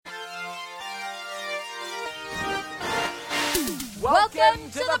Welcome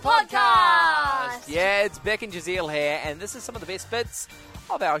to the podcast! Yeah, it's Beck and Jazeel here, and this is some of the best bits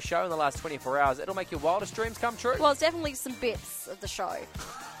of our show in the last 24 hours. It'll make your wildest dreams come true. Well, it's definitely some bits of the show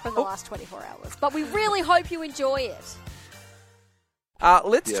from the last 24 hours, but we really hope you enjoy it.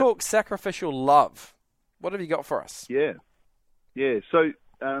 Let's talk sacrificial love. What have you got for us? Yeah. So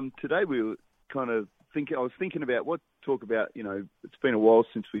today we were kind of thinking, I was thinking about what to talk about. You know, it's been a while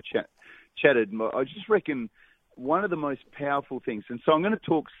since we chatted. I just reckon one of the most powerful things, and so I'm going to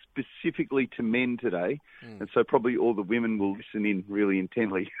talk specifically to men today, and so probably all the women will listen in really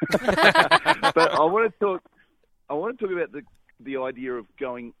intently. But I want to talk about the idea of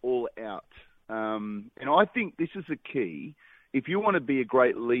going all out. And I think this is the key. If you want to be a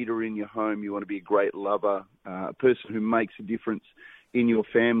great leader in your home, you want to be a great lover, a person who makes a difference in your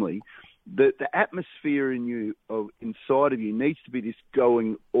family, the atmosphere inside of you needs to be this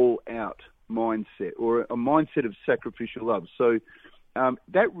going all out mindset, or a mindset of sacrificial love. So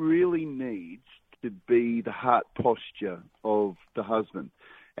that really needs to be the heart posture of the husband.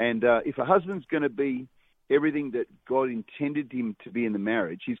 And if a husband's going to be everything that God intended him to be in the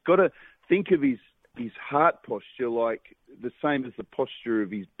marriage, he's got to think of his heart posture like the same as the posture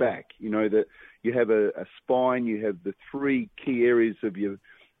of his back. You know, that you have a spine, you have the three key areas of your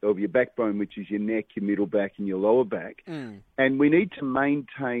backbone, which is your neck, your middle back, and your lower back. And we need to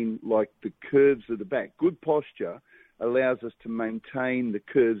maintain like the curves of the back. Good posture allows us to maintain the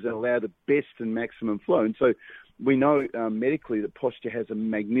curves and allow the best and maximum flow. And so we know medically that posture has a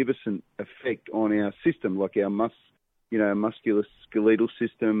magnificent effect on our system, like our musculoskeletal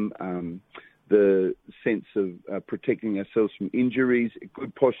system, the sense of protecting ourselves from injuries.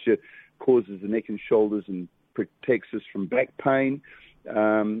 Good posture causes the neck and shoulders and protects us from back pain.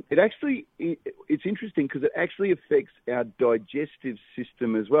 It's interesting because it actually affects our digestive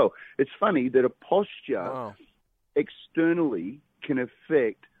system as well. It's funny that a posture externally can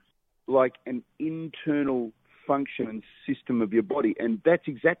affect like an internal function and system of your body. And that's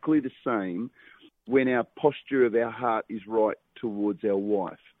exactly the same when our posture of our heart is right towards our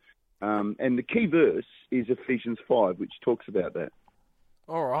wife. And the key verse is Ephesians 5, which talks about that.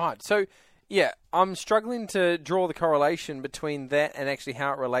 All right. So, yeah, I'm struggling to draw the correlation between that and actually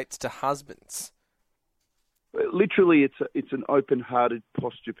how it relates to husbands. Literally, it's an open-hearted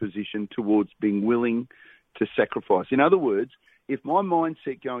posture position towards being willing to sacrifice. In other words, if my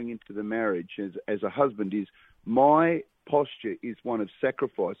mindset going into the marriage as a husband is my posture is one of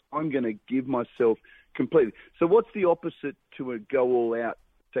sacrifice, I'm going to give myself completely. So what's the opposite to a go-all-out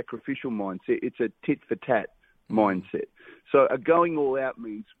sacrificial mindset? It's a tit-for-tat mindset. So a going all out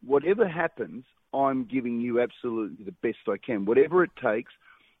means whatever happens, I'm giving you absolutely the best I can. Whatever it takes,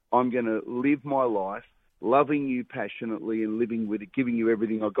 I'm going to live my life loving you passionately and living with it, giving you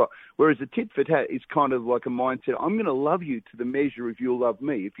everything I've got. Whereas a tit-for-tat is kind of like a mindset, I'm going to love you to the measure of you'll love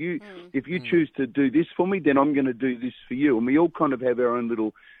me. If you choose to do this for me, then I'm going to do this for you. And we all kind of have our own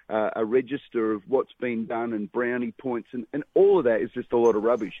little a register of what's been done and brownie points, and all of that is just a lot of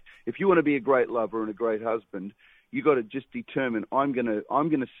rubbish. If you want to be a great lover and a great husband, you got to just determine I'm going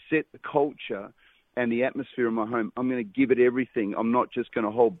to set the culture and the atmosphere in my home. I'm going to give it everything. I'm not just going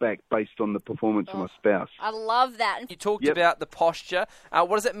to hold back based on the performance of my spouse. I love that. You talked about the posture.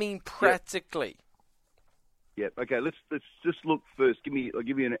 What does it mean practically? Yep. Okay, let's just look first. I'll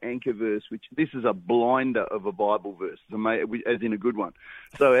give you an anchor verse, which this is a blinder of a Bible verse, as in a good one.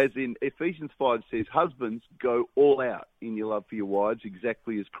 So as in Ephesians 5 says, husbands, go all out in your love for your wives,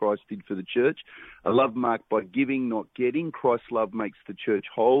 exactly as Christ did for the church. A love marked by giving, not getting. Christ's love makes the church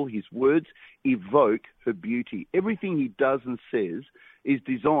whole. His words evoke her beauty. Everything he does and says is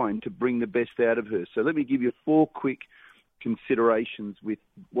designed to bring the best out of her. So let me give you 4 quick considerations with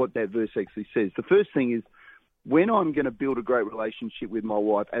what that verse actually says. The first thing is, when I'm going to build a great relationship with my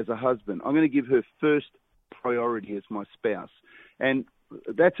wife as a husband, I'm going to give her first priority as my spouse. And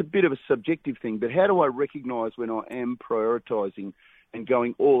that's a bit of a subjective thing, but how do I recognize when I am prioritizing and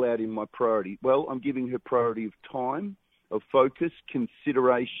going all out in my priority? Well, I'm giving her priority of time, of focus,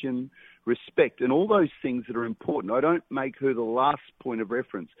 consideration, respect, and all those things that are important. I don't make her the last point of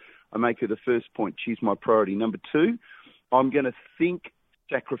reference. I make her the first point. She's my priority. Number 2, I'm going to think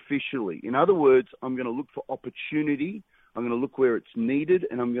sacrificially. In other words, I'm going to look for opportunity, I'm going to look where it's needed,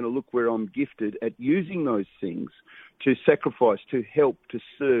 and I'm going to look where I'm gifted at using those things to sacrifice, to help, to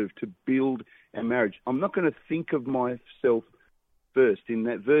serve, to build our marriage. I'm not going to think of myself first. In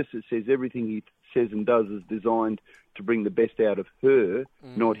that verse, it says everything he says and does is designed to bring the best out of her,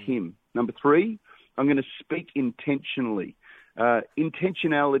 not him. Number 3, I'm going to speak intentionally.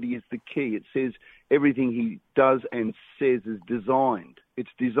 Intentionality is the key. It says everything he does and says is designed. It's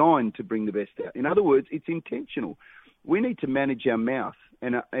designed to bring the best out. In other words, it's intentional. we need to manage our mouth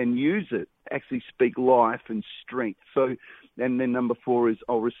and use it, actually speak life and strength. So, and then number 4 is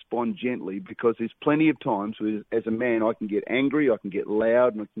I'll respond gently, because there's plenty of times where, as a man, I can get angry, I can get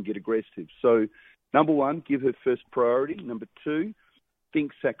loud, and I can get aggressive. So, number 1, give her first priority. Number 2,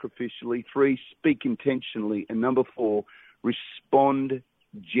 think sacrificially. 3, speak intentionally. And number 4, respond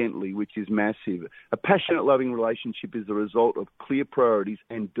gently, which is massive. A passionate, loving relationship is the result of clear priorities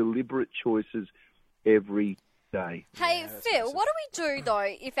and deliberate choices every day. Hey, Phil, what do we do,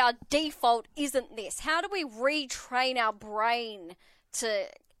 though, if our default isn't this? How do we retrain our brain to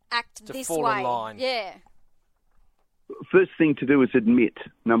act this fall way? in line. Yeah. First thing to do is admit,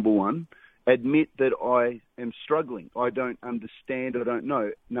 number 1. Admit that I am struggling. I don't understand. I don't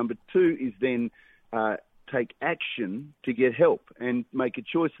know. Number 2 is then take action to get help and make a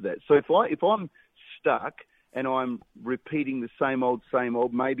choice of that. So if I'm stuck and I'm repeating the same old,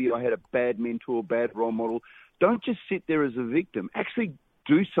 maybe I had a bad mentor, bad role model, don't just sit there as a victim. Actually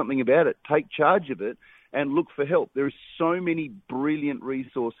do something about it. Take charge of it and look for help. There are so many brilliant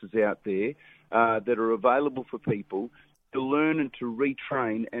resources out there that are available for people to learn and to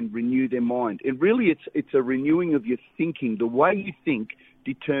retrain and renew their mind. And really, it's a renewing of your thinking. The way you think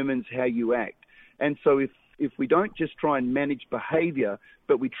determines how you act. And so if we don't just try and manage behaviour,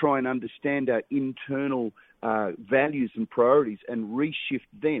 but we try and understand our internal values and priorities and reshift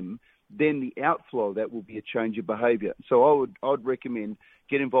them, then the outflow of that will be a change of behaviour. So I would recommend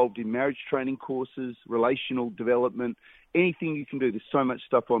get involved in marriage training courses, relational development, anything you can do. There's so much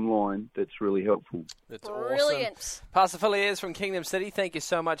stuff online that's really helpful. That's Brilliant. Awesome. Pastor Philiers from Kingdom City, thank you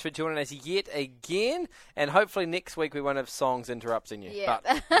so much for joining us yet again. And hopefully next week we won't have songs interrupting you. Yeah.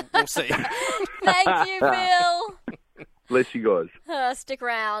 But we'll see. Thank you, Phil. Bless you guys. Stick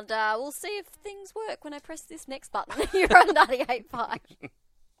around. We'll see if things work when I press this next button. You're on 98.5.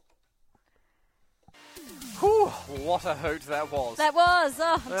 Whew, what a hoot that was. That was.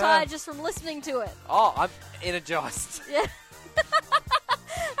 Oh, I'm tired just from listening to it. Oh, I'm energised. Yeah.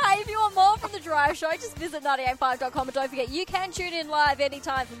 Hey, if you want more from The Drive Show, just visit 985.com and don't forget you can tune in live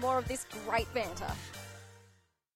anytime for more of this great banter.